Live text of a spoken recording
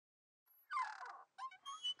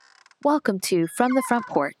Welcome to From the Front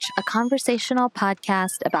Porch, a conversational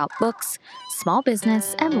podcast about books, small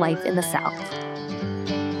business, and life in the South.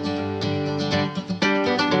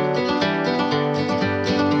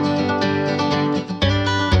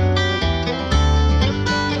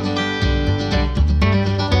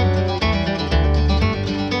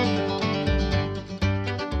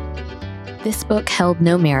 This book held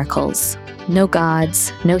no miracles, no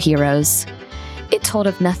gods, no heroes. It told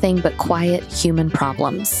of nothing but quiet human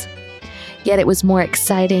problems. Yet it was more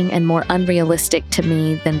exciting and more unrealistic to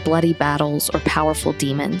me than bloody battles or powerful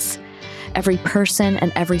demons. Every person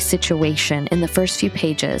and every situation in the first few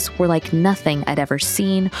pages were like nothing I'd ever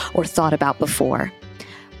seen or thought about before.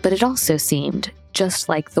 But it also seemed just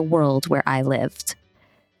like the world where I lived.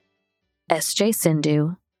 S.J.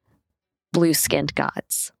 Sindhu, Blue-Skinned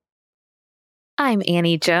Gods. I'm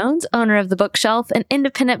Annie Jones, owner of The Bookshelf, an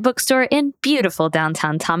independent bookstore in beautiful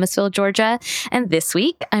downtown Thomasville, Georgia, and this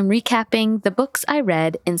week I'm recapping the books I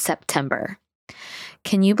read in September.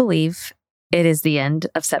 Can you believe it is the end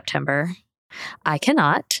of September? I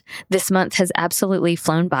cannot. This month has absolutely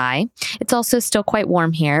flown by. It's also still quite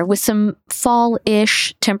warm here with some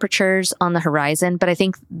fall-ish temperatures on the horizon, but I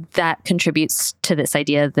think that contributes to this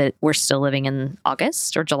idea that we're still living in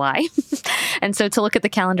August or July. And so to look at the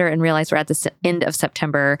calendar and realize we're at the end of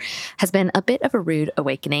September has been a bit of a rude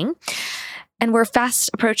awakening. And we're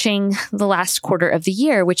fast approaching the last quarter of the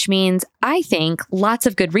year, which means I think lots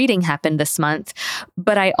of good reading happened this month,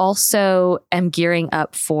 but I also am gearing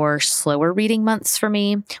up for slower reading months for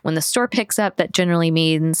me. When the store picks up, that generally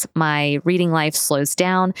means my reading life slows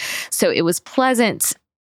down. So it was a pleasant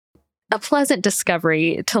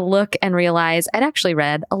discovery to look and realize I'd actually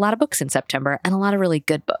read a lot of books in September and a lot of really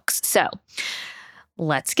good books. So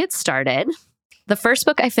let's get started. The first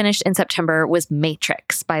book I finished in September was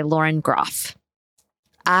Matrix by Lauren Groff.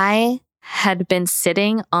 I had been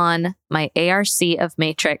sitting on my ARC of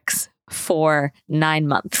Matrix for 9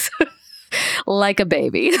 months. Like a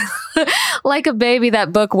baby. Like a baby,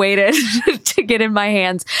 that book waited to get in my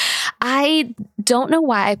hands. I don't know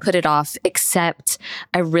why I put it off, except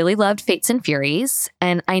I really loved Fates and Furies.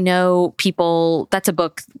 And I know that's a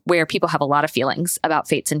book where people have a lot of feelings about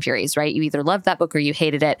Fates and Furies, right? You either loved that book or you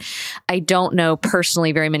hated it. I don't know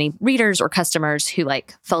personally very many readers or customers who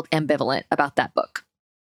felt ambivalent about that book.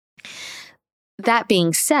 That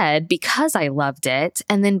being said, because I loved it,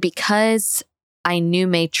 and then because I knew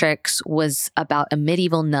Matrix was about a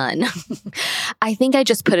medieval nun, I think I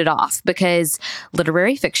just put it off because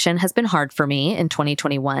literary fiction has been hard for me in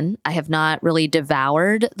 2021. I have not really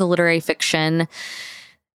devoured the literary fiction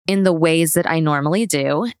in the ways that I normally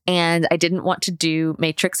do, and I didn't want to do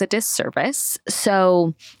Matrix a disservice.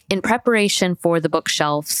 So in preparation for the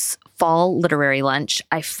Bookshelf's fall literary lunch,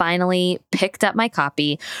 I finally picked up my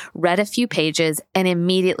copy, read a few pages, and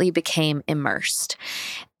immediately became immersed.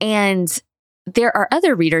 And there are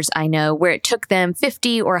other readers I know where it took them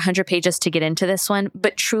 50 or 100 pages to get into this one,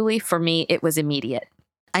 but truly for me, it was immediate.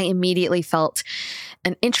 I immediately felt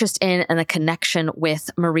an interest in and a connection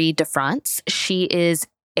with Marie de France. She is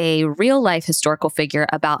a real-life historical figure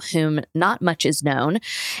about whom not much is known.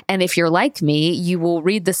 And if you're like me, you will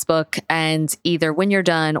read this book and either when you're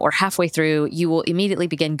done or halfway through, you will immediately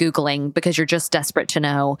begin Googling because you're just desperate to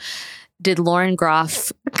know, did Lauren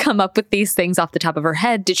Groff come up with these things off the top of her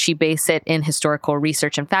head? Did she base it in historical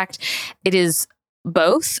research and fact? It is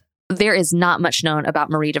both. There is not much known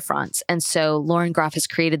about Marie de France. And so Lauren Groff has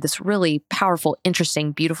created this really powerful,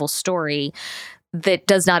 interesting, beautiful story that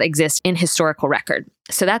does not exist in historical record.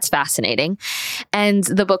 So that's fascinating. And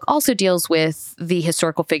the book also deals with the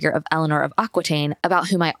historical figure of Eleanor of Aquitaine, about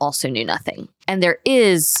whom I also knew nothing. And there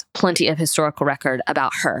is plenty of historical record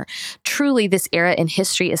about her. Truly, this era in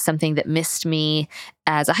history is something that missed me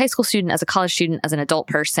as a high school student, as a college student, as an adult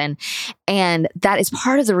person. And that is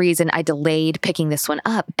part of the reason I delayed picking this one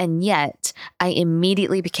up. And yet, I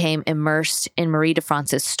immediately became immersed in Marie de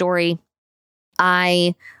France's story.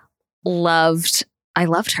 I loved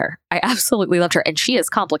her. I absolutely loved her. And she is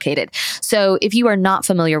complicated. So if you are not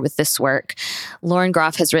familiar with this work, Lauren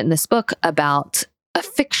Groff has written this book about a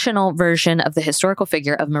fictional version of the historical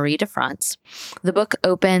figure of Marie de France. The book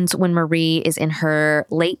opens when Marie is in her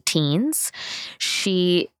late teens.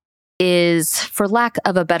 She is, for lack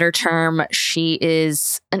of a better term, she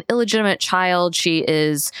is an illegitimate child. She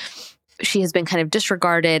has been kind of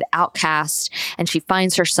disregarded, outcast, and she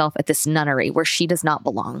finds herself at this nunnery where she does not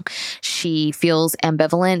belong. She feels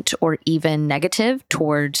ambivalent or even negative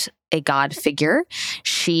towards a god figure.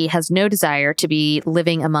 She has no desire to be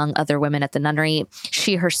living among other women at the nunnery.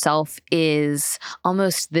 She herself is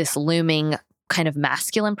almost this looming kind of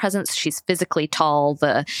masculine presence. She's physically tall.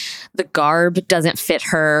 The garb doesn't fit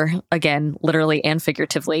her, again, literally and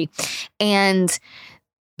figuratively. And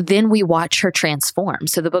then we watch her transform.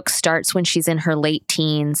 So the book starts when she's in her late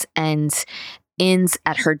teens and ends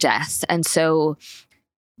at her death. And so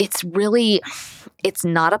it's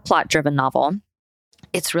not a plot-driven novel.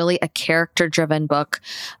 It's really a character-driven book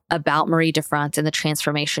about Marie de France and the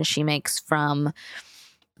transformation she makes from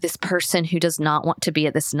this person who does not want to be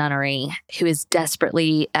at this nunnery, who is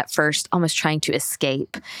desperately at first almost trying to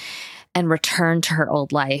escape and return to her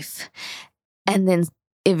old life, and then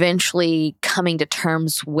eventually coming to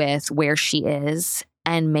terms with where she is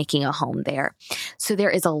and making a home there. So there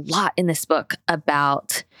is a lot in this book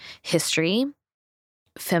about history,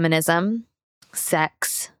 feminism,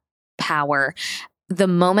 sex, power. The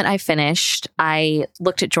moment I finished, I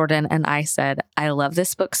looked at Jordan and I said, I love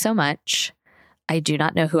this book so much. I do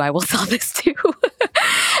not know who I will sell this to.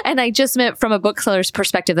 And I just meant from a bookseller's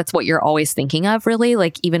perspective, that's what you're always thinking of, really.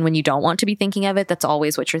 Like, even when you don't want to be thinking of it, that's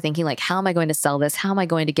always what you're thinking. Like, how am I going to sell this? How am I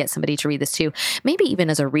going to get somebody to read this to? Maybe even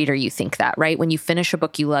as a reader, you think that, right? When you finish a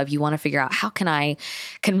book you love, you want to figure out, how can I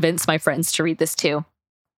convince my friends to read this too?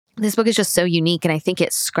 This book is just so unique. And I think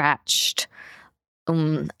it scratched,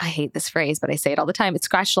 I hate this phrase, but I say it all the time. It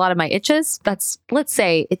scratched a lot of my itches. Let's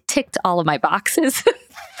say it ticked all of my boxes.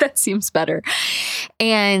 That seems better.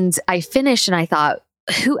 And I finished and I thought,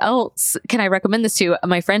 who else can I recommend this to?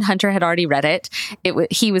 My friend Hunter had already read it.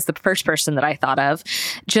 He was the first person that I thought of,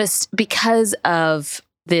 just because of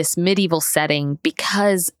this medieval setting,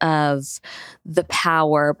 because of the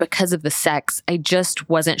power, because of the sex. I just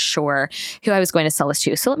wasn't sure who I was going to sell this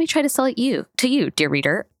to. So let me try to sell it to you, dear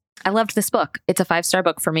reader. I loved this book. It's a 5-star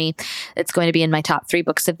book for me. It's going to be in my top 3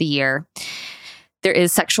 books of the year. There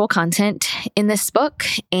is sexual content in this book,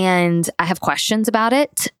 and I have questions about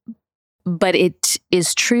it, but it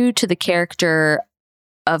is true to the character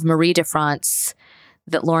of Marie de France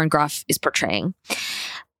that Lauren Groff is portraying.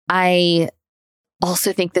 I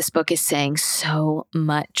also think this book is saying so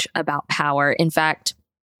much about power. In fact,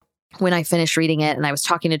 when I finished reading it and I was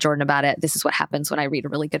talking to Jordan about it, this is what happens when I read a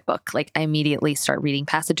really good book. Like, I immediately start reading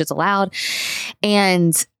passages aloud.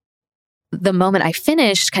 And the moment I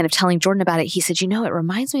finished kind of telling Jordan about it, he said, it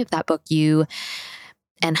reminds me of that book you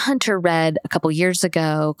and Hunter read a couple years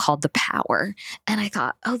ago called The Power. And I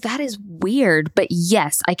thought, oh, that is weird. But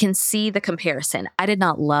yes, I can see the comparison. I did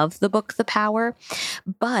not love the book The Power,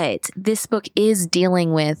 but this book is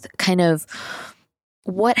dealing with kind of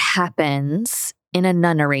what happens in a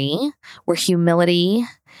nunnery where humility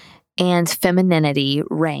and femininity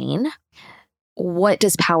reign. What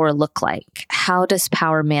does power look like? How does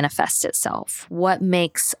power manifest itself? What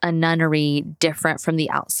makes a nunnery different from the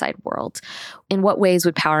outside world? In what ways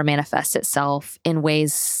would power manifest itself in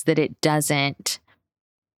ways that it doesn't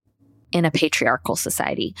in a patriarchal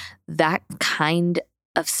society? That kind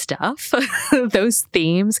of stuff, those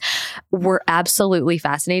themes were absolutely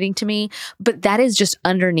fascinating to me, but that is just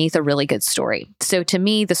underneath a really good story. So to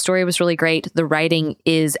me, the story was really great. The writing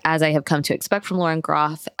is, as I have come to expect from Lauren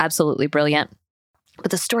Groff, absolutely brilliant.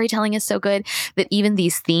 But the storytelling is so good that even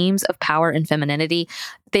these themes of power and femininity,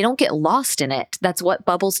 they don't get lost in it. That's what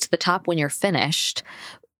bubbles to the top when you're finished.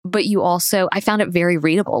 But you also, I found it very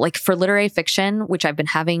readable. Like, for literary fiction, which I've been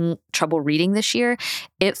having trouble reading this year,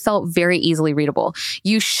 it felt very easily readable.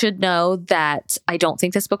 You should know that I don't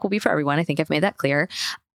think this book will be for everyone. I think I've made that clear.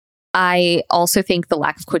 I also think the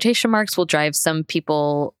lack of quotation marks will drive some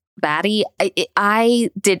people batty. I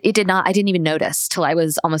didn't even notice till I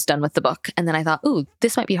was almost done with the book. And then I thought, ooh,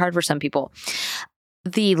 this might be hard for some people.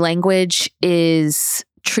 The language is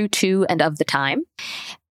true to and of the time.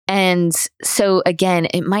 And so again,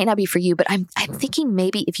 it might not be for you, but I'm thinking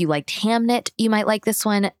maybe if you liked Hamnet, you might like this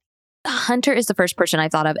one. Hunter is the first person I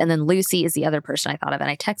thought of, and then Lucy is the other person I thought of. And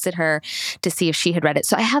I texted her to see if she had read it.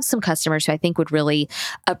 So I have some customers who I think would really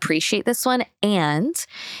appreciate this one. And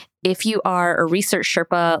if you are a research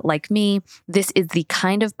Sherpa like me, this is the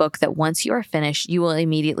kind of book that once you are finished, you will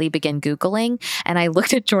immediately begin Googling. And I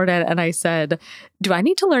looked at Jordan and I said, do I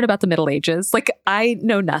need to learn about the Middle Ages? Like, I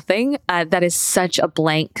know nothing. That is such a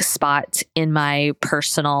blank spot in my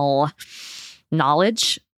personal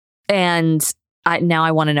knowledge. And now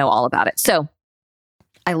I want to know all about it. So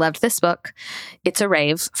I loved this book. It's a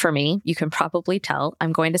rave for me. You can probably tell.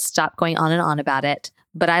 I'm going to stop going on and on about it,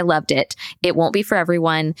 but I loved it. It won't be for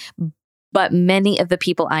everyone, but many of the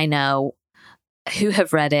people I know who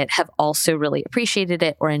have read it have also really appreciated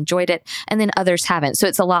it or enjoyed it, and then others haven't. So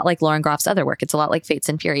it's a lot like Lauren Groff's other work. It's a lot like Fates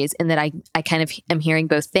and Furies in that I kind of am hearing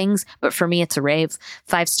both things, but for me, it's a rave.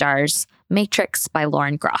 5 stars, Matrix by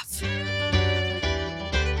Lauren Groff.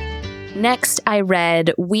 Next, I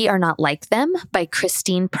read We Are Not Like Them by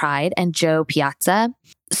Christine Pride and Jo Piazza.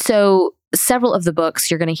 So several of the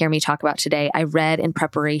books you're going to hear me talk about today, I read in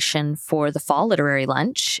preparation for the fall literary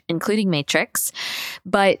lunch, including Matrix.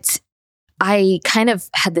 But I kind of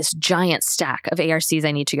had this giant stack of ARCs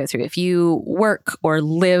I need to go through. If you work or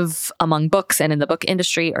live among books and in the book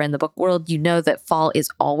industry or in the book world, you know that fall is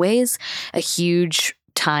always a huge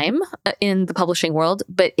time in the publishing world,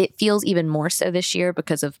 but it feels even more so this year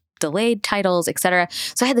because of delayed titles, etc.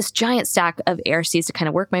 So I had this giant stack of ARCs to kind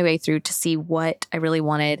of work my way through to see what I really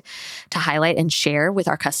wanted to highlight and share with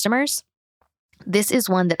our customers. This is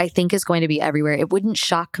one that I think is going to be everywhere. It wouldn't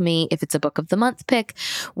shock me if it's a book of the month pick,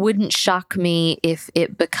 wouldn't shock me if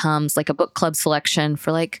it becomes like a book club selection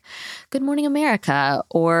for like Good Morning America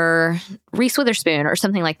or Reese Witherspoon or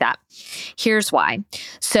something like that. Here's why.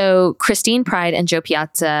 So Christine Pride and Jo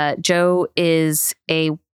Piazza. Jo is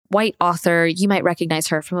a white author. You might recognize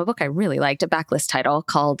her from a book I really liked, a backlist title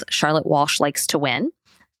called Charlotte Walsh Likes to Win.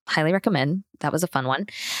 Highly recommend. That was a fun one.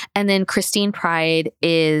 And then Christine Pride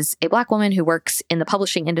is a Black woman who works in the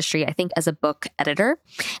publishing industry, I think, as a book editor.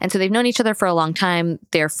 And so they've known each other for a long time.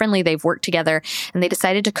 They're friendly. They've worked together. And they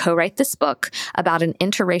decided to co-write this book about an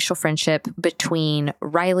interracial friendship between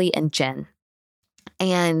Riley and Jen.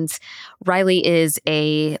 And Riley is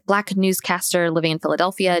a Black newscaster living in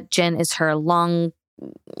Philadelphia. Jen is her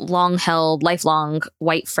long-held, lifelong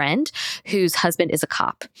white friend whose husband is a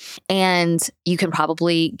cop. And you can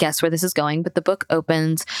probably guess where this is going, but the book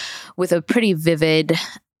opens with a pretty vivid,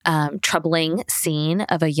 troubling scene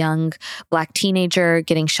of a young Black teenager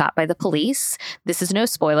getting shot by the police. This is no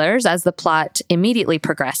spoilers. As the plot immediately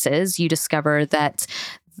progresses, you discover that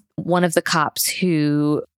one of the cops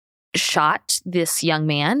who shot this young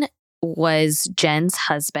man was Jen's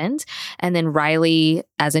husband. And then Riley,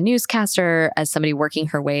 as a newscaster, as somebody working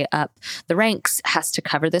her way up the ranks, has to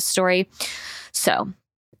cover this story. So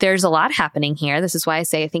there's a lot happening here. This is why I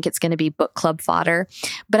say I think it's going to be book club fodder.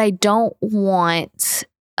 But I don't want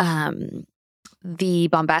the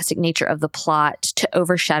bombastic nature of the plot to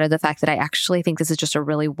overshadow the fact that I actually think this is just a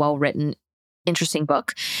really well-written, interesting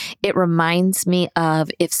book. It reminds me of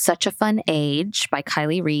If Such a Fun Age by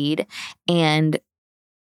Kiley Reid and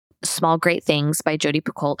Small Great Things by Jodi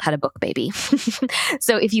Picoult had a book baby.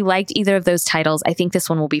 So if you liked either of those titles, I think this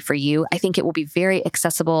one will be for you. I think it will be very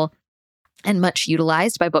accessible and much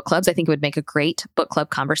utilized by book clubs. I think it would make a great book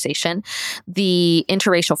club conversation. The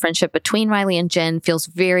interracial friendship between Riley and Jen feels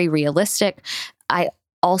very realistic. I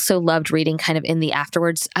also loved reading kind of in the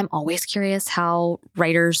afterwards. I'm always curious how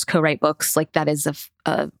writers co-write books. Like that is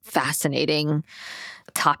a fascinating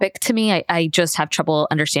topic to me. I just have trouble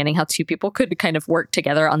understanding how two people could kind of work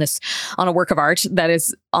together on a work of art that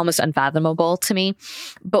is almost unfathomable to me.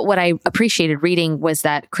 But what I appreciated reading was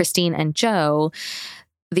that Christine and Jo,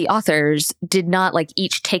 the authors, did not like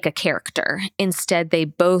each take a character. Instead, they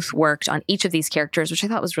both worked on each of these characters, which I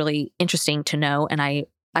thought was really interesting to know. And I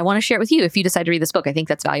want to share it with you if you decide to read this book. I think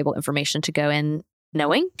that's valuable information to go in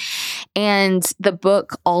knowing. And the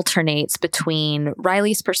book alternates between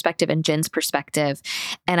Riley's perspective and Jen's perspective.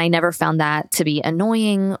 And I never found that to be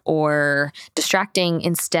annoying or distracting.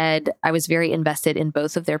 Instead, I was very invested in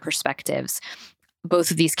both of their perspectives.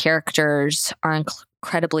 Both of these characters are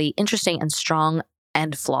incredibly interesting and strong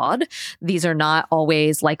and flawed. These are not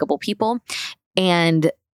always likable people.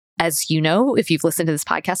 And as you know, if you've listened to this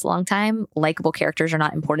podcast a long time, likable characters are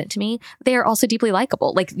not important to me. They are also deeply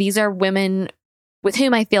likable. Like these are women with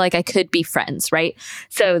whom I feel like I could be friends, right?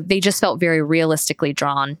 So they just felt very realistically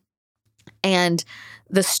drawn. And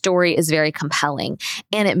the story is very compelling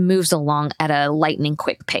and it moves along at a lightning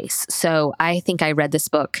quick pace. So I think I read this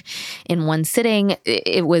book in one sitting.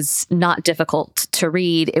 It was not difficult to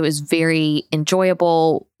read. It was very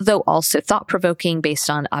enjoyable, though also thought-provoking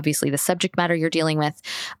based on obviously the subject matter you're dealing with.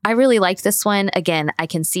 I really liked this one. Again, I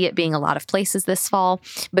can see it being a lot of places this fall,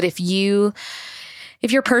 but if your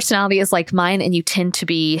personality is like mine and you tend to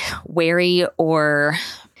be wary or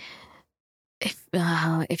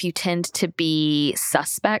if you tend to be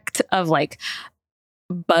suspect of like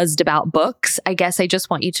buzzed about books, I guess I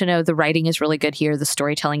just want you to know the writing is really good here. The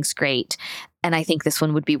storytelling's great. And I think this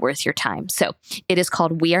one would be worth your time. So it is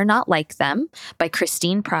called We Are Not Like Them by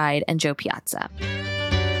Christine Pride and Jo Piazza.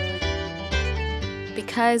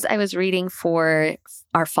 Because I was reading for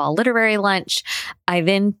our fall literary lunch, I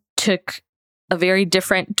then took a very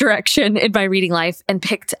different direction in my reading life and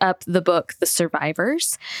picked up the book, The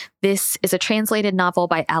Survivors. This is a translated novel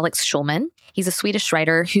by Alex Schulman. He's a Swedish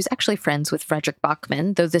writer who's actually friends with Fredrik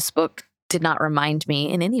Backman, though this book did not remind me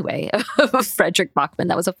in any way of Fredrik Backman.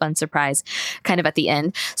 That was a fun surprise kind of at the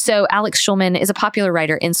end. So Alex Schulman is a popular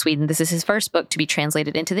writer in Sweden. This is his first book to be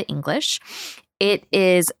translated into the English. It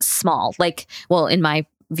is small, in my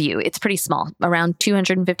view, it's pretty small, around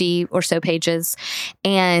 250 or so pages.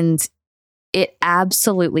 And it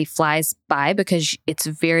absolutely flies by because it's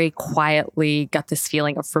very quietly got this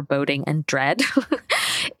feeling of foreboding and dread.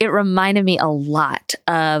 It reminded me a lot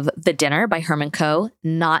of The Dinner by Herman Coe,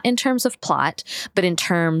 not in terms of plot, but in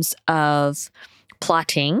terms of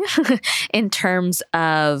plotting, in terms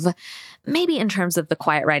of the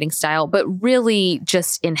quiet writing style, but really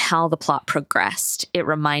just in how the plot progressed. It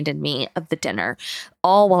reminded me of The Dinner.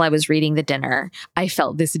 All while I was reading The Dinner, I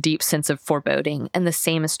felt this deep sense of foreboding, and the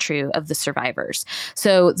same is true of The Survivors.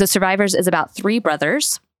 So The Survivors is about three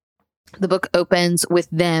brothers. The book opens with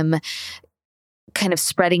them kind of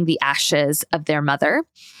spreading the ashes of their mother.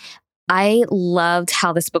 I loved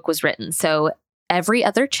how this book was written. So every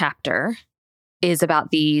other chapter is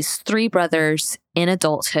about these three brothers in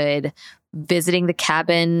adulthood visiting the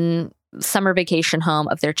cabin summer vacation home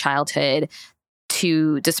of their childhood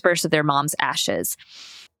to disperse of their mom's ashes.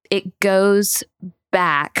 It goes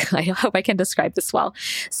back. I hope I can describe this well.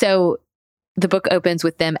 So the book opens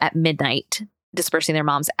with them at midnight dispersing their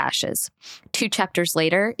mom's ashes. 2 chapters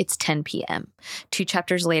later, it's 10 p.m. 2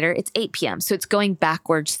 chapters later, it's 8 p.m. So it's going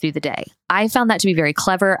backwards through the day. I found that to be very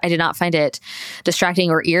clever. I did not find it distracting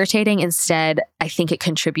or irritating. Instead, I think it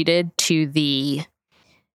contributed to the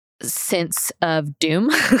sense of doom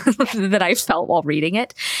that I felt while reading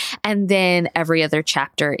it. And then every other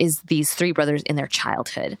chapter is these three brothers in their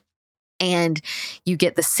childhood. And you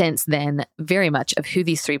get the sense then very much of who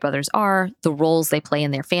these three brothers are, the roles they play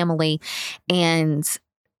in their family, and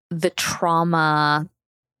the trauma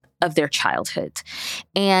of their childhood.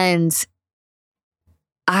 And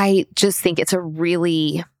I just think it's a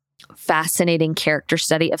really fascinating character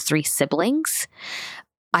study of three siblings.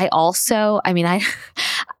 I want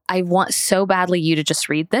so badly you to just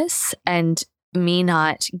read this and me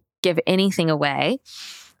not give anything away,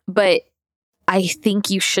 but I think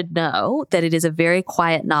you should know that it is a very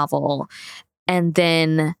quiet novel. And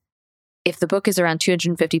then if the book is around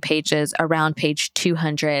 250 pages, around page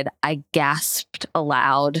 200, I gasped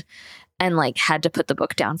aloud and had to put the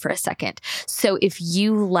book down for a second. So if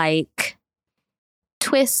you like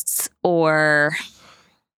twists or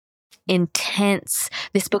intense,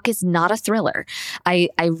 this book is not a thriller. I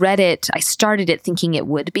read it, I started it thinking it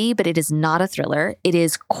would be, but it is not a thriller. It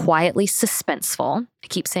is quietly suspenseful. I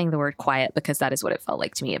keep saying the word quiet because that is what it felt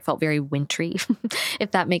like to me. It felt very wintry,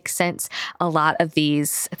 if that makes sense. A lot of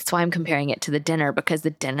these, that's why I'm comparing it to The Dinner, because The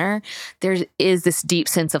Dinner, there is this deep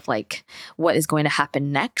sense of what is going to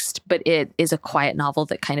happen next, but it is a quiet novel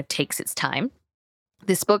that kind of takes its time.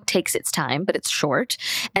 This book takes its time, but it's short.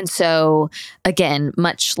 And so, again,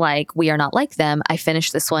 much like We Are Not Like Them, I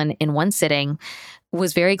finished this one in one sitting,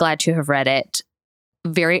 was very glad to have read it.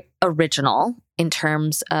 Very original in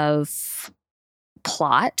terms of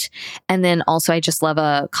plot. And then also, I just love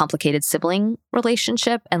a complicated sibling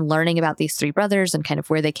relationship and learning about these three brothers and kind of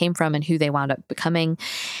where they came from and who they wound up becoming.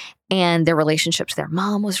 And their relationship to their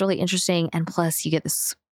mom was really interesting. And plus, you get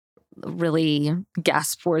this really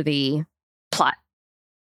gasp-worthy plot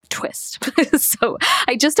twist. So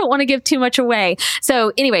I just don't want to give too much away.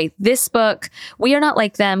 So anyway, this book, We Are Not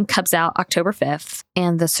Like Them, comes out October 5th,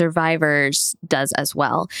 and The Survivors does as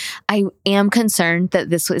well. I am concerned that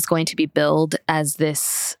this is going to be billed as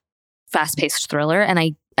this fast-paced thriller, and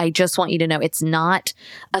I just want you to know it's not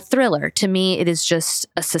a thriller. To me, it is just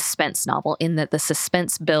a suspense novel in that the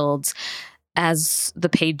suspense builds as the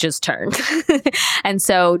pages turn. And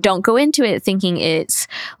so don't go into it thinking it's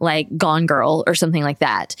like Gone Girl or something like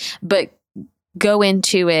that, but go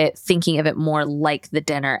into it thinking of it more like The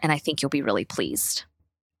Dinner, and I think you'll be really pleased.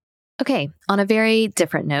 Okay, on a very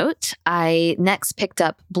different note, I next picked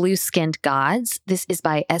up Blue-Skinned Gods. This is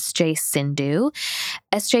by S.J. Sindhu.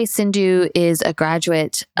 S.J. Sindhu is a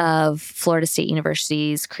graduate of Florida State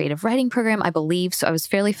University's creative writing program, I believe, so I was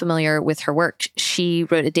fairly familiar with her work. She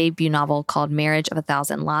wrote a debut novel called Marriage of a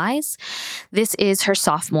Thousand Lies. This is her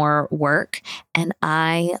sophomore work, and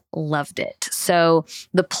I loved it. So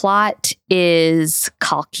the plot is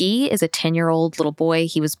Kalki is a 10-year-old little boy.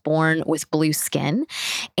 He was born with blue skin,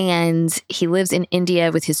 and he lives in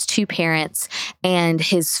India with his two parents, and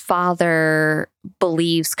his father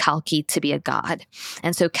believes Kalki to be a god.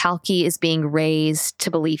 And so Kalki is being raised to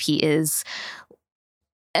believe he is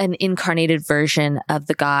an incarnated version of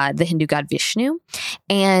the god, the Hindu god Vishnu.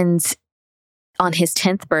 And on his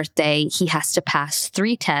 10th birthday, he has to pass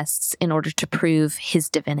 3 tests in order to prove his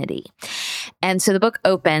divinity. And so the book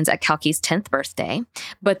opens at Kalki's 10th birthday,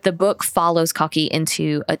 but the book follows Kalki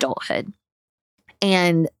into adulthood.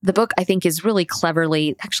 And the book, I think, is really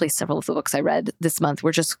cleverly, actually, several of the books I read this month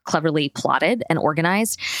were just cleverly plotted and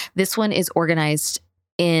organized. This one is organized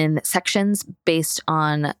in sections based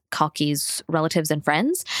on Kalki's relatives and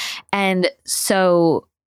friends. And so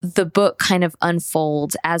the book kind of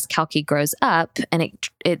unfolds as Kalki grows up, and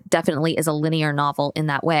it definitely is a linear novel in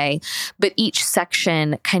that way. But each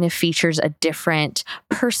section kind of features a different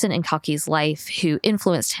person in Kalki's life who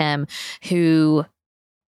influenced him, who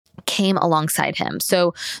came alongside him.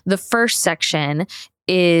 So the first section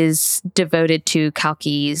is devoted to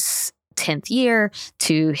Kalki's 10th year,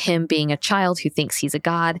 to him being a child who thinks he's a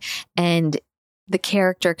god. And the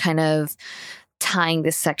character kind of tying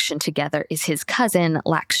this section together is his cousin,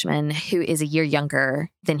 Lakshman, who is a year younger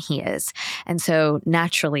than he is. And so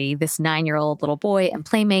naturally, this 9-year-old little boy and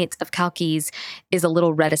playmate of Kalki's is a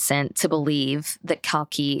little reticent to believe that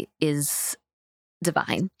Kalki is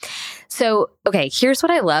divine. So, okay, here's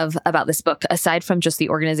what I love about this book, aside from just the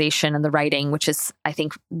organization and the writing, which is, I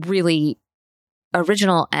think, really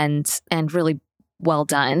original and really well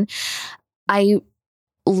done. I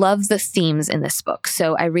love the themes in this book.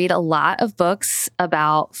 So I read a lot of books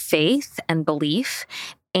about faith and belief,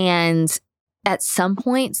 and at some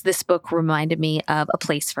points, this book reminded me of A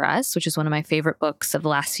Place for Us, which is one of my favorite books of the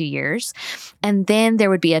last few years. And then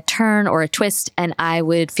there would be a turn or a twist, and I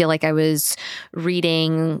would feel like I was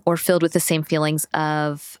reading or filled with the same feelings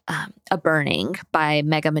of A Burning by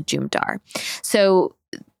Megha Majumdar. So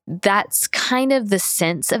that's kind of the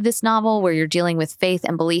sense of this novel, where you're dealing with faith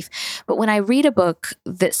and belief. But when I read a book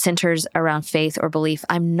that centers around faith or belief,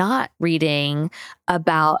 I'm not reading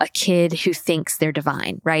about a kid who thinks they're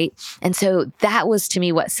divine, right? And so that was, to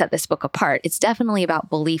me, what set this book apart. It's definitely about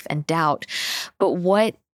belief and doubt. But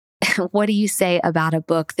what do you say about a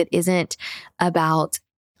book that isn't about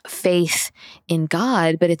faith in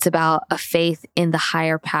God, but it's about a faith in the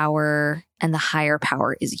higher power, and the higher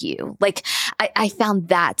power is you? Like, I found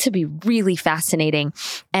that to be really fascinating.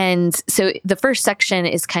 And so the first section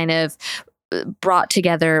is kind of brought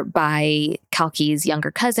together by Kalki's younger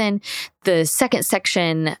cousin. The second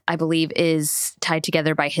section, I believe, is tied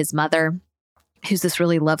together by his mother, who's this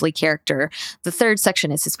really lovely character. The third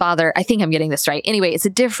section is his father. I think I'm getting this right. Anyway, it's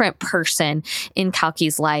a different person in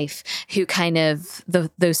Kalki's life who kind of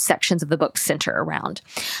those sections of the book center around.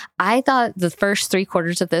 I thought the first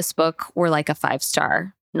 3/4 of this book were like a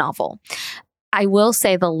 5-star novel. I will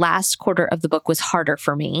say the last quarter of the book was harder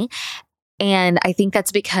for me. And I think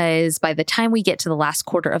that's because by the time we get to the last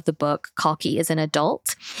quarter of the book, Kalki is an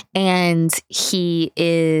adult and he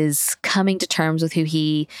is coming to terms with who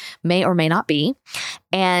he may or may not be.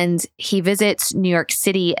 And he visits New York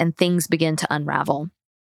City and things begin to unravel.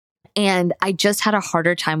 And I just had a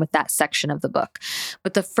harder time with that section of the book.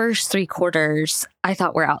 But the first 3/4 I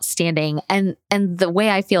thought were outstanding. And the way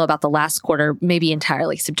I feel about the last quarter may be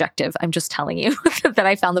entirely subjective. I'm just telling you that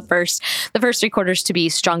I found the first 3/4 to be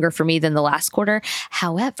stronger for me than the last quarter.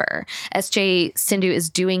 However, S.J. Sindhu is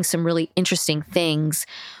doing some really interesting things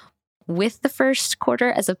with the first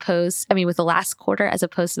quarter with the last quarter as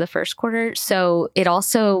opposed to the first quarter. So it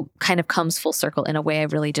also kind of comes full circle in a way I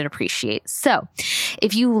really did appreciate. So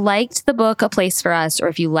if you liked the book A Place for Us, or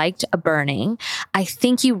if you liked A Burning, I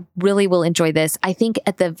think you really will enjoy this. I think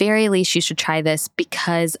at the very least, you should try this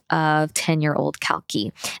because of 10-year-old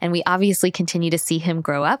Kalki. And we obviously continue to see him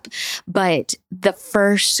grow up, but the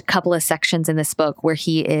first couple of sections in this book where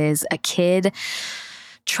he is a kid,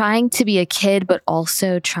 trying to be a kid, but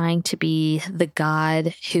also trying to be the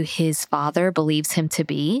god who his father believes him to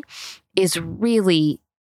be, is really,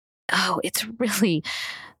 it's really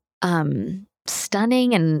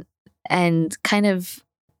stunning and kind of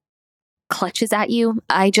clutches at you.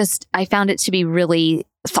 I found it to be really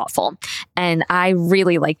thoughtful, and I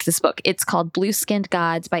really liked this book. It's called Blue-Skinned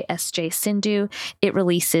Gods by S.J. Sindhu. It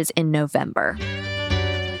releases in November.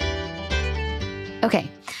 Okay.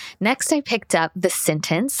 Next, I picked up The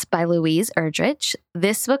Sentence by Louise Erdrich.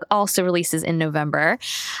 This book also releases in November.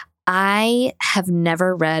 I have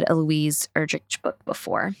never read a Louise Erdrich book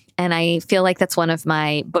before, and I feel like that's one of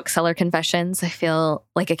my bookseller confessions. I feel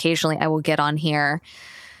like occasionally I will get on here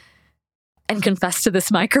and confess to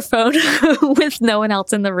this microphone with no one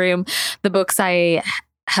else in the room the books I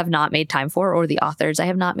have not made time for, or the authors I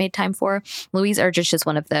have not made time for. Louise Erdrich is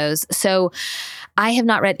one of those. So I have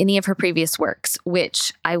not read any of her previous works,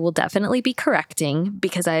 which I will definitely be correcting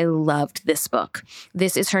because I loved this book.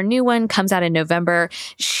 This is her new one, comes out in November.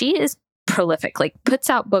 She is prolific, like puts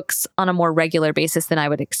out books on a more regular basis than I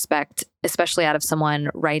would expect, especially out of someone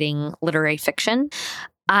writing literary fiction.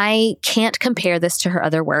 I can't compare this to her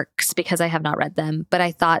other works because I have not read them, but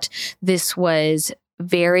I thought this was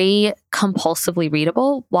very compulsively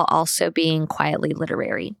readable while also being quietly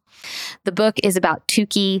literary. The book is about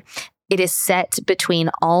Tukey. It is set between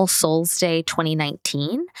All Souls Day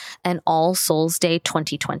 2019 and All Souls Day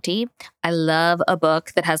 2020. I love a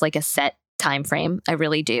book that has like a set time frame. I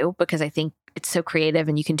really do, because I think it's so creative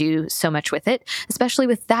and you can do so much with it, especially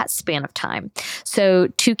with that span of time. So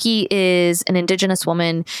Tukey is an Indigenous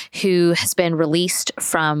woman who has been released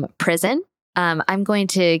from prison. I'm going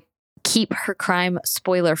to keep her crime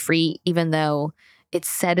spoiler free, even though it's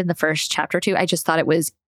said in the first chapter or two. I just thought it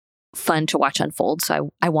was fun to watch unfold.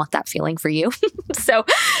 So I want that feeling for you. So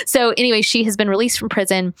anyway, she has been released from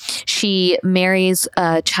prison. She marries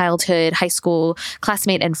a childhood high school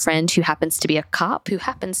classmate and friend who happens to be a cop, who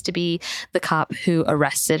happens to be the cop who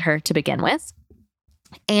arrested her to begin with.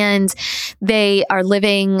 And they are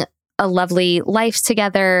living a lovely life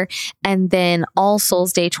together. And then All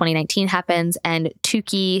Souls Day 2019 happens, and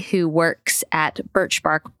Tukey, who works at Birch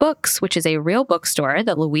Bark Books, which is a real bookstore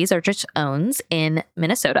that Louise Erdrich owns in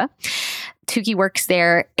Minnesota, Tukey works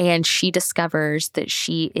there, and she discovers that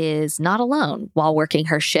she is not alone while working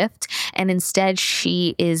her shift, and instead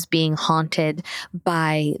she is being haunted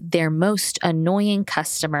by their most annoying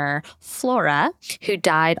customer, Flora, who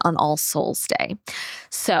died on All Souls Day.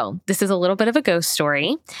 So this is a little bit of a ghost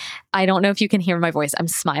story. I don't know if you can hear my voice. I'm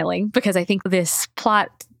smiling because I think this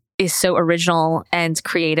plot is so original and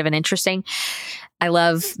creative and interesting. I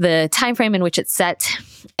love the time frame in which it's set,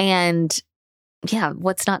 and yeah,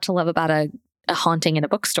 what's not to love about a haunting in a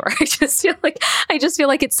bookstore? I just feel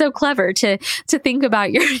like it's so clever to think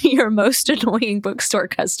about your most annoying bookstore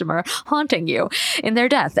customer haunting you in their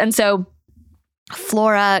death. And so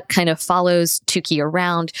Flora kind of follows Tukey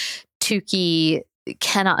around. Tukey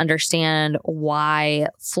cannot understand why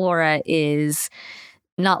Flora is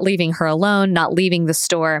not leaving her alone, not leaving the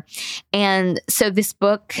store. And so this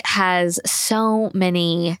book has so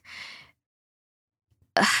many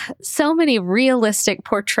realistic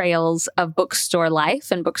portrayals of bookstore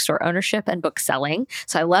life and bookstore ownership and book selling.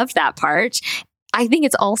 So I loved that part. I think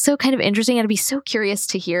it's also kind of interesting. I'd be so curious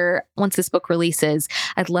to hear once this book releases.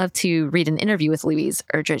 I'd love to read an interview with Louise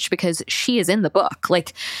Erdrich because she is in the book.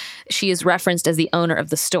 Like, she is referenced as the owner of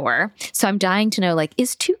the store. So I'm dying to know, like,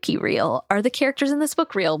 is Tukey real? Are the characters in this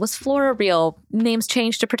book real? Was Flora real? Names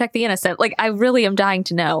changed to protect the innocent? Like, I really am dying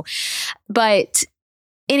to know. But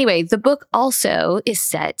anyway, the book also is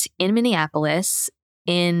set in Minneapolis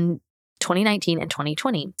in 2019 and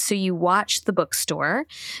 2020. So you watch the bookstore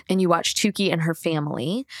and you watch Tukey and her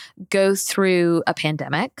family go through a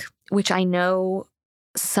pandemic, which I know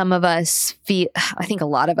some of us feel, I think a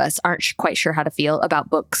lot of us aren't quite sure how to feel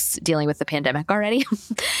about books dealing with the pandemic already.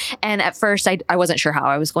 And at first, I wasn't sure how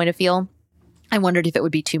I was going to feel. I wondered if it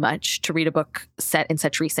would be too much to read a book set in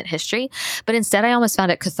such recent history. But instead, I almost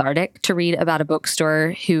found it cathartic to read about a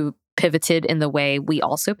bookstore who pivoted in the way we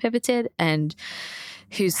also pivoted, and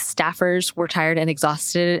whose staffers were tired and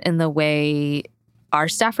exhausted in the way our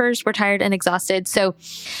staffers were tired and exhausted. So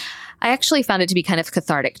I actually found it to be kind of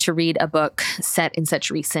cathartic to read a book set in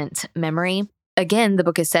such recent memory. Again, the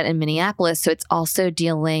book is set in Minneapolis, so it's also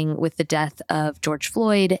dealing with the death of George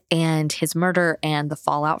Floyd and his murder and the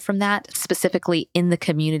fallout from that, specifically in the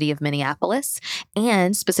community of Minneapolis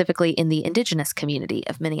and specifically in the Indigenous community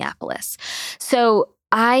of Minneapolis. So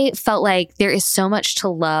I felt like there is so much to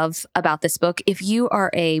love about this book. If you are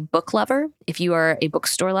a book lover, if you are a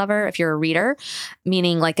bookstore lover, if you're a reader,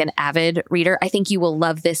 meaning like an avid reader, I think you will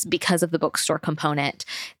love this because of the bookstore component.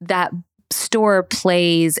 That store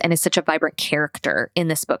plays and is such a vibrant character in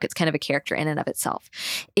this book. It's kind of a character in and of itself.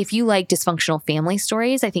 If you like dysfunctional family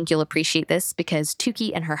stories, I think you'll appreciate this because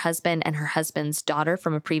Tukey and her husband's daughter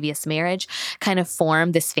from a previous marriage kind of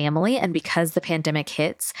form this family. And because the pandemic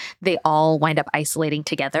hits, they all wind up isolating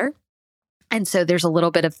together. And so there's a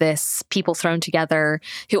little bit of this people thrown together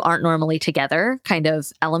who aren't normally together kind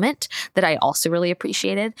of element that I also really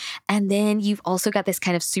appreciated. And then you've also got this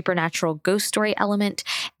kind of supernatural ghost story element.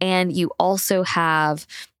 And you also have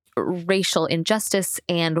racial injustice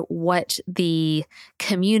and what the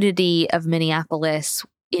community of Minneapolis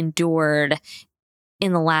endured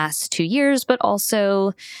in the last 2 years, but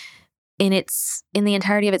also in the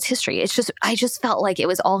entirety of its history. I just felt like it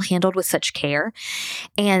was all handled with such care,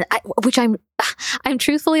 and which I'm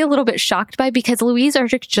truthfully a little bit shocked by, because Louise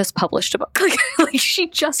Erdrich just published a book. Like she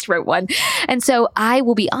just wrote one. And so I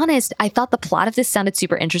will be honest, I thought the plot of this sounded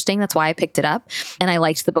super interesting. That's why I picked it up. And I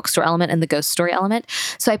liked the bookstore element and the ghost story element.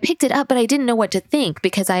 So I picked it up, but I didn't know what to think,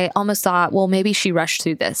 because I almost thought, well, maybe she rushed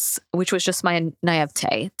through this, which was just my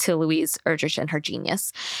naivete to Louise Erdrich and her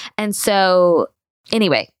genius. And so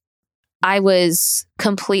anyway, I was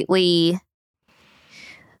completely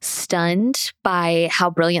stunned by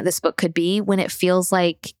how brilliant this book could be when it feels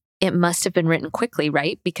like it must have been written quickly,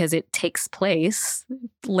 right? Because it takes place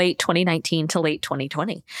late 2019 to late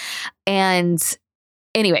 2020. And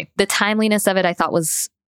anyway, the timeliness of it I thought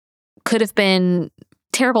could have been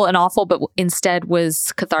terrible and awful, but instead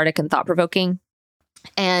was cathartic and thought-provoking.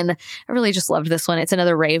 And I really just loved this one. It's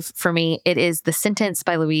another rave for me. It is The Sentence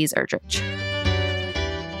by Louise Erdrich.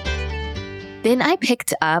 Then I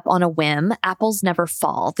picked up on a whim, Apples Never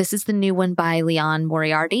Fall. This is the new one by Liane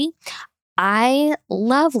Moriarty. I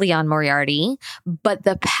love Liane Moriarty, but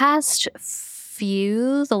the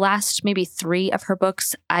last maybe 3 of her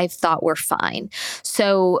books I've thought were fine.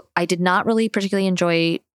 So I did not really particularly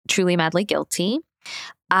enjoy Truly Madly Guilty.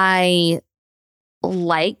 I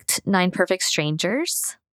liked 9 Perfect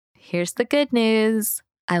Strangers. Here's the good news.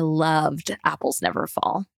 I loved Apples Never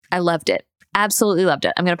Fall. I loved it. Absolutely loved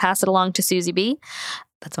it. I'm going to pass it along to Susie B.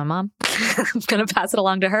 That's my mom. I'm going to pass it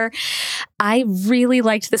along to her. I really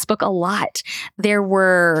liked this book a lot. There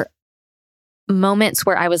were moments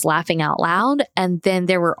where I was laughing out loud. And then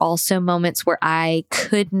there were also moments where I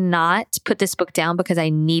could not put this book down because I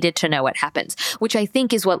needed to know what happens, which I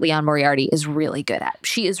think is what Liane Moriarty is really good at.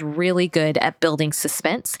 She is really good at building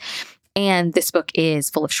suspense. And this book is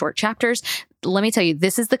full of short chapters. Let me tell you,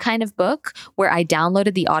 this is the kind of book where I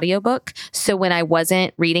downloaded the audiobook. So when I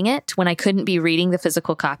wasn't reading it, when I couldn't be reading the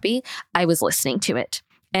physical copy, I was listening to it.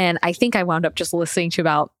 And I think I wound up just listening to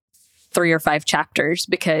about 3 or 5 chapters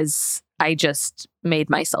because I just made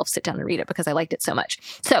myself sit down and read it because I liked it so much.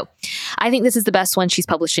 So I think this is the best one she's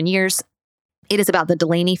published in years. It is about the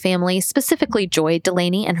Delaney family, specifically Joy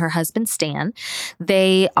Delaney and her husband, Stan.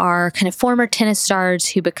 They are kind of former tennis stars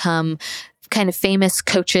who become kind of famous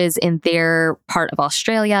coaches in their part of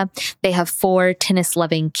Australia. They have 4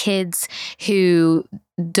 tennis-loving kids who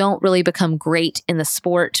don't really become great in the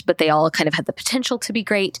sport, but they all kind of had the potential to be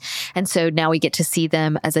great. And so now we get to see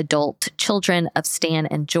them as adult children of Stan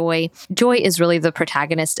and Joy. Joy is really the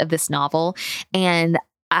protagonist of this novel. And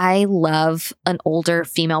I love an older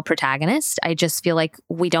female protagonist. I just feel like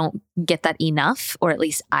we don't get that enough, or at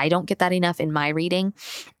least I don't get that enough in my reading.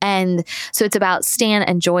 And so it's about Stan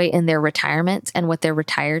and Joy in their retirement and what their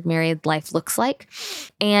retired married life looks like.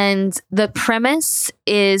 And the premise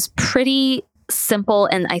is pretty simple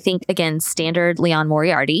and I think, again, standard Liane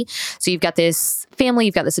Moriarty. So you've got this family,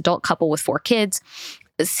 you've got this adult couple with 4 kids,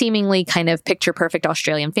 seemingly kind of picture perfect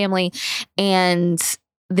Australian family. And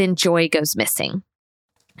then Joy goes missing.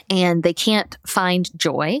 And they can't find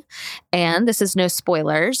Joy. And this is no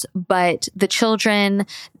spoilers, but the children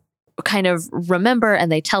kind of remember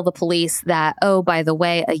and they tell the police that, oh, by the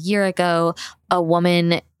way, a year ago, a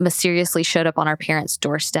woman mysteriously showed up on our parents'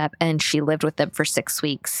 doorstep and she lived with them for 6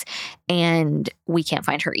 weeks and we can't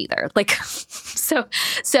find her either. Like,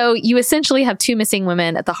 so you essentially have 2 missing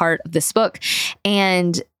women at the heart of this book.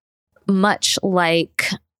 And much like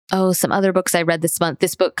some other books I read this month,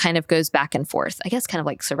 this book kind of goes back and forth. I guess kind of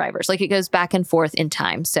like Survivors. Like it goes back and forth in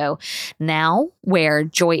time. So now where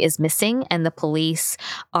Joy is missing and the police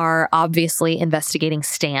are obviously investigating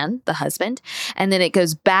Stan, the husband. And then it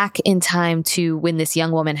goes back in time to when this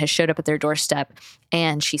young woman has showed up at their doorstep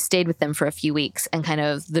and she stayed with them for a few weeks and kind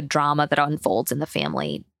of the drama that unfolds in the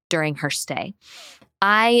family during her stay.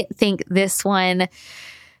 I think this one,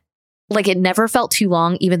 like, it never felt too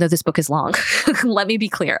long, even though this book is long. Let me be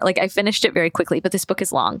clear. Like, I finished it very quickly, but this book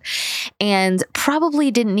is long and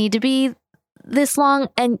probably didn't need to be this long.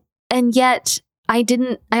 And yet I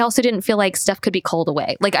also didn't feel like stuff could be culled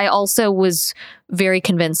away. Like, I also was very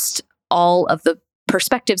convinced all of the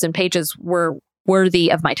perspectives and pages were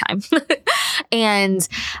worthy of my time. And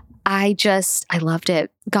I loved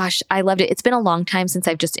it. Gosh, I loved it. It's been a long time since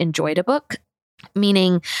I've just enjoyed a book,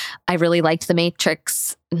 meaning I really liked The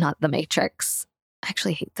Matrix. Not The Matrix. I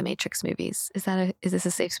actually hate the Matrix movies. Is this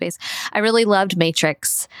a safe space? I really loved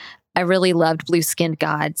Matrix. I really loved Blue Skinned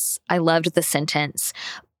Gods. I loved The Sentence.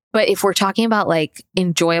 But if we're talking about like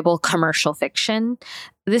enjoyable commercial fiction,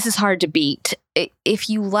 this is hard to beat. If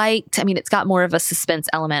you liked, I mean, it's got more of a suspense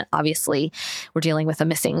element. Obviously, we're dealing with a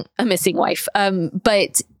missing wife.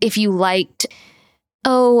 But if you liked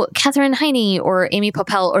oh, Catherine Heine or Amy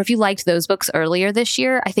Poppel, or if you liked those books earlier this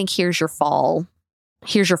year, I think Here's Your Fall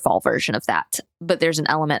version of that. But there's an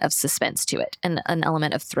element of suspense to it and an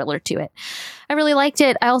element of thriller to it. I really liked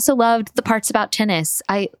it. I also loved the parts about tennis.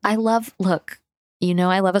 I love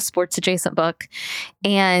a sports adjacent book,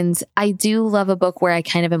 and I do love a book where I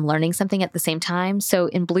kind of am learning something at the same time. So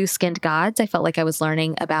in Blue Skinned Gods, I felt like I was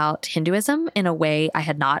learning about Hinduism in a way I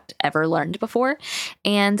had not ever learned before.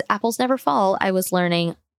 And Apples Never Fall, I was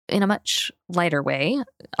learning in a much lighter way.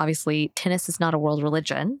 Obviously, tennis is not a world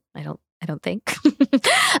religion. I don't think.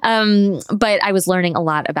 But I was learning a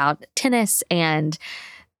lot about tennis and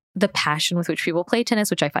the passion with which people play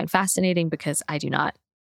tennis, which I find fascinating because I do not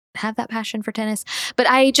have that passion for tennis. But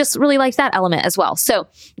I just really liked that element as well. So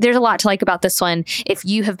there's a lot to like about this one. If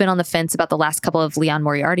you have been on the fence about the last couple of Liane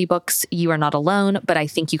Moriarty books, you are not alone, but I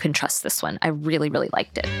think you can trust this one. I really, really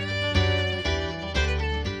liked it.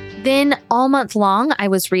 Then all month long, I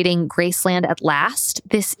was reading Graceland at Last.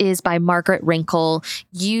 This is by Margaret Wrinkle.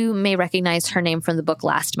 You may recognize her name from the book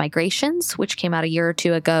Last Migrations, which came out a year or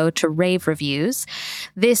two ago to rave reviews.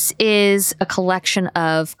 This is a collection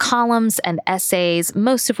of columns and essays,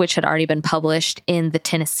 most of which had already been published in The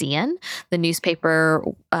Tennessean, the newspaper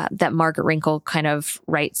that Margaret Wrinkle kind of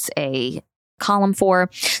writes a column for.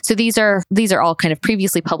 So these are all kind of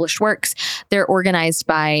previously published works. They're organized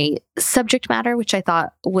by subject matter, which I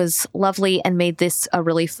thought was lovely and made this a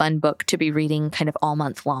really fun book to be reading kind of all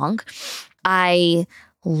month long. I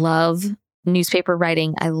love newspaper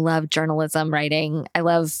writing. I love journalism writing. I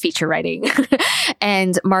love feature writing.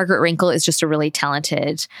 And Margaret Wrinkle is just a really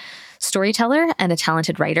talented storyteller and a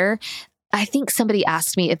talented writer. I think somebody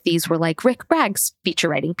asked me if these were like Rick Bragg's feature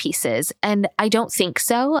writing pieces, and I don't think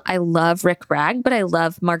so. I love Rick Bragg, but I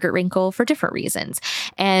love Margaret Wrinkle for different reasons.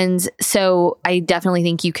 And so I definitely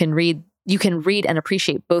think you can read and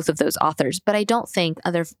appreciate both of those authors, but I don't think,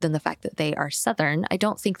 other than the fact that they are Southern, I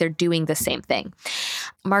don't think they're doing the same thing.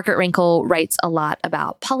 Margaret Wrinkle writes a lot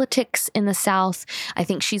about politics in the South. I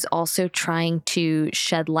think she's also trying to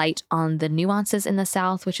shed light on the nuances in the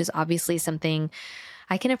South, which is obviously something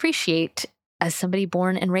I can appreciate as somebody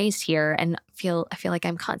born and raised here, and I feel like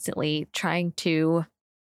I'm constantly trying to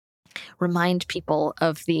remind people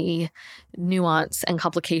of the nuance and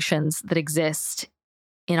complications that exist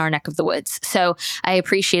in our neck of the woods. So I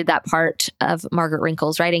appreciated that part of Margaret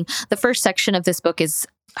Wrinkle's writing. The first section of this book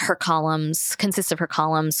consists of her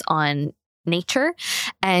columns on nature,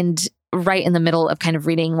 and right in the middle of kind of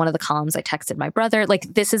reading one of the columns, I texted my brother.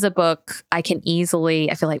 Like, this is a book I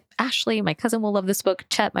feel like Ashley, my cousin, will love this book.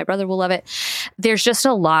 Chet, my brother, will love it. There's just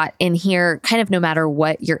a lot in here, kind of no matter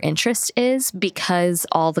what your interest is, because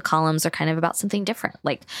all the columns are kind of about something different.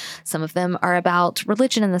 Like, some of them are about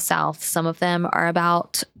religion in the South. Some of them are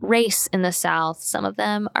about race in the South. Some of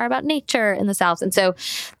them are about nature in the South. And so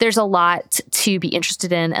there's a lot to be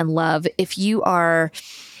interested in and love. If you're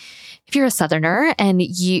a Southerner and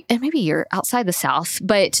maybe you're outside the South,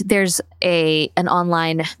 but there's an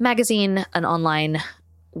online magazine, an online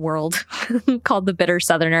world called The Bitter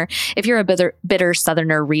Southerner. If you're a bitter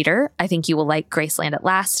Southerner reader, I think you will like Graceland at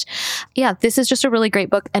Last. Yeah, this is just a really great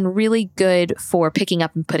book and really good for picking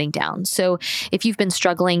up and putting down. So if you've been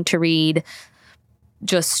struggling to read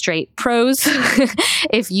just straight prose,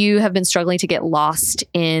 if you have been struggling to get lost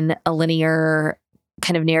in a linear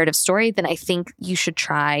kind of narrative story, then I think you should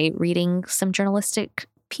try reading some journalistic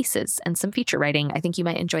pieces and some feature writing. I think you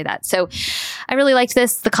might enjoy that. So I really liked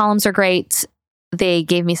this. The columns are great. They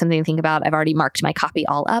gave me something to think about. I've already marked my copy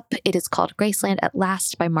all up. It is called Graceland at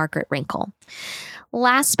Last by Margaret Wrinkle.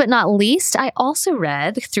 Last but not least, I also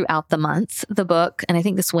read throughout the month the book, and I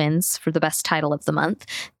think this wins for the best title of the month,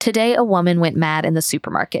 Today a Woman Went Mad in the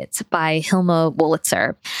Supermarket by Hilma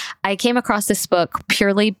Wolitzer. I came across this book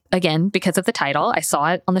purely, again, because of the title. I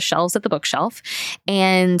saw it on the shelves at the bookshelf,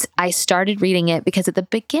 and I started reading it because at the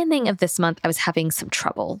beginning of this month, I was having some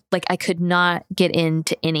trouble. Like, I could not get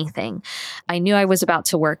into anything. I knew I was about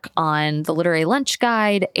to work on the literary lunch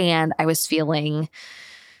guide, and I was feeling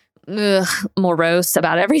morose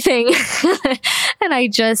about everything. And I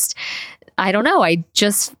don't know, I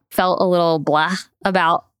just felt a little blah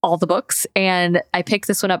about all the books. And I picked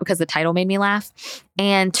this one up because the title made me laugh.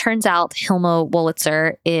 And turns out Hilma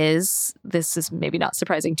Wolitzer this is maybe not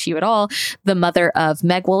surprising to you at all, the mother of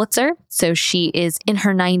Meg Wolitzer. So she is in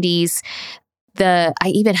her 90s. I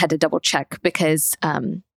even had to double check because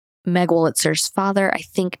Meg Wolitzer's father, I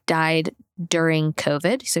think, died during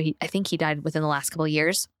COVID. So I think he died within the last couple of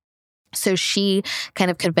years. So she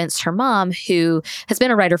kind of convinced her mom, who has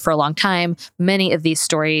been a writer for a long time. Many of these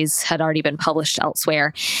stories had already been published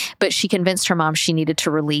elsewhere, but she convinced her mom she needed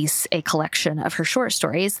to release a collection of her short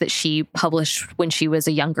stories that she published when she was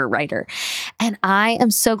a younger writer. And I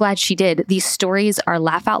am so glad she did. These stories are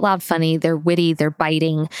laugh out loud funny. They're witty. They're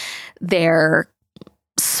biting. They're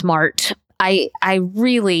smart. I'm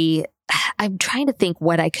trying to think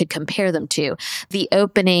what I could compare them to. The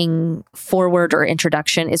opening foreword or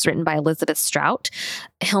introduction is written by Elizabeth Strout.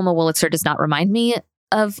 Hilma Wolitzer does not remind me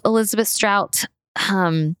of Elizabeth Strout.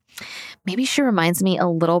 Maybe she reminds me a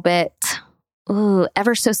little bit,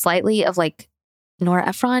 ever so slightly, of like Nora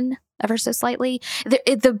Ephron, ever so slightly.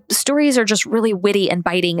 The stories are just really witty and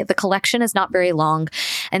biting. The collection is not very long.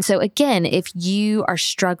 And so again, if you are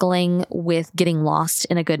struggling with getting lost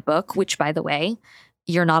in a good book, which by the way,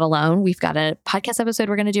 you're not alone. We've got a podcast episode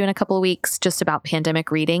we're going to do in a couple of weeks just about pandemic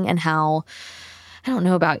reading and how, I don't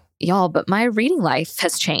know about y'all, but my reading life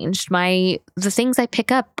has changed. The things I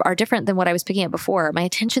pick up are different than what I was picking up before. My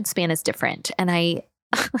attention span is different. And I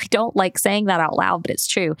don't like saying that out loud, but it's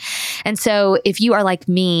true. And so if you are like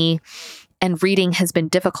me and reading has been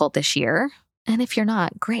difficult this year, and if you're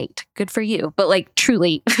not, great, good for you. But like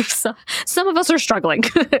truly, some of us are struggling.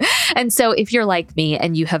 And so if you're like me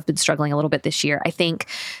and you have been struggling a little bit this year, I think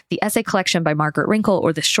the essay collection by Margaret Rinkle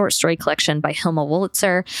or the short story collection by Hilma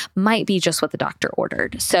Wolitzer might be just what the doctor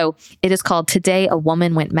ordered. So it is called Today a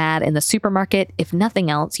Woman Went Mad in the Supermarket. If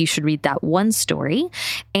nothing else, you should read that one story.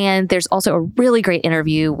 And there's also a really great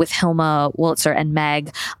interview with Hilma Wolitzer and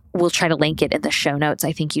Meg. We'll try to link it in the show notes.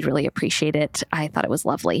 I think you'd really appreciate it. I thought it was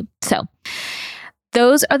lovely. So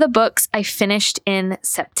those are the books I finished in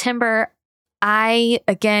September. I,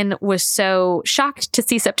 again, was so shocked to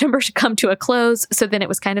see September come to a close. So then it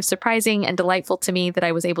was kind of surprising and delightful to me that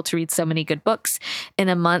I was able to read so many good books in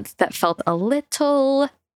a month that felt a little...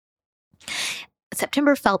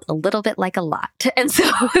 September felt a little bit like a lot. And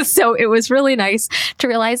so it was really nice to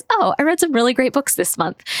realize, I read some really great books this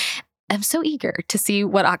month. I'm so eager to see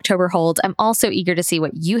what October holds. I'm also eager to see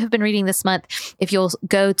what you have been reading this month. If you'll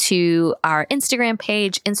go to our Instagram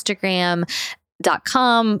page, Instagram.com,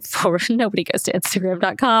 nobody goes to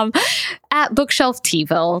Instagram.com, at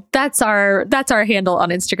BookshelfTville. That's our handle on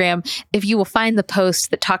Instagram. If you will find the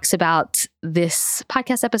post that talks about this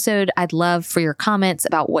podcast episode, I'd love for your comments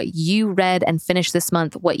about what you read and finished this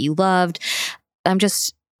month, what you loved. I'm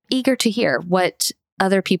just eager to hear what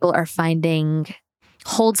other people are finding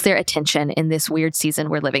holds their attention in this weird season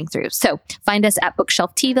we're living through. So find us at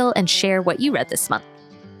BookshelfTville and share what you read this month.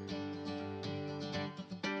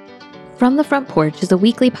 From the Front Porch is a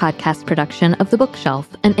weekly podcast production of The Bookshelf,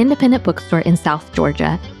 an independent bookstore in South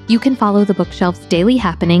Georgia. You can follow The Bookshelf's daily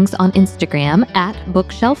happenings on Instagram at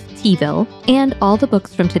BookshelfTville, and all the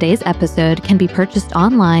books from today's episode can be purchased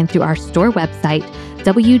online through our store website,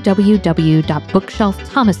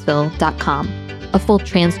 www.bookshelfthomasville.com. A full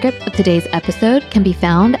transcript of today's episode can be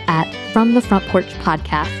found at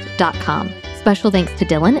FromTheFrontPorchPodcast.com. Special thanks to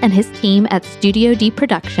Dylan and his team at Studio D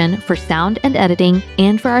Production for sound and editing,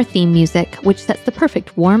 and for our theme music, which sets the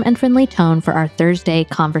perfect warm and friendly tone for our Thursday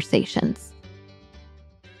conversations.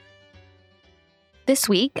 This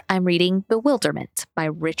week, I'm reading Bewilderment by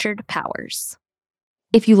Richard Powers.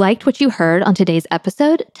 If you liked what you heard on today's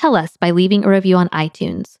episode, tell us by leaving a review on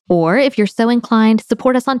iTunes. Or if you're so inclined,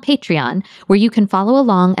 support us on Patreon, where you can follow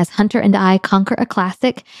along as Hunter and I conquer a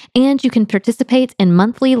classic, and you can participate in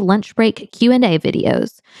monthly lunch break Q&A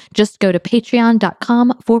videos. Just go to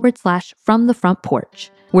patreon.com/fromthefrontporch.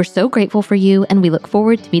 We're so grateful for you, and we look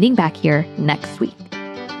forward to meeting back here next week.